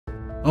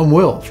I'm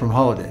Will from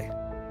Holiday.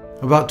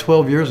 About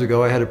 12 years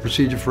ago, I had a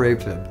procedure for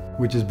a-fib,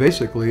 which is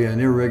basically an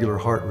irregular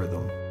heart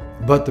rhythm.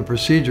 But the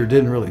procedure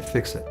didn't really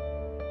fix it.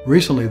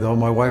 Recently though,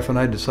 my wife and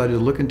I decided to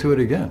look into it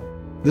again.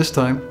 This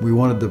time, we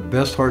wanted the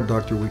best heart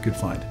doctor we could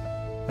find.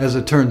 As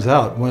it turns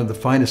out, one of the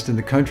finest in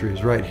the country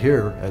is right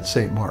here at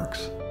St.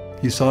 Mark's.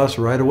 He saw us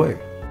right away.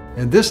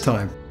 And this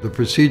time, the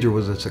procedure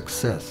was a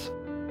success.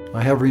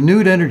 I have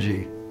renewed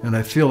energy and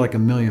I feel like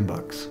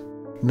 $1,000,000.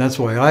 And that's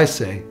why I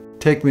say,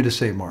 take me to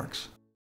St. Mark's.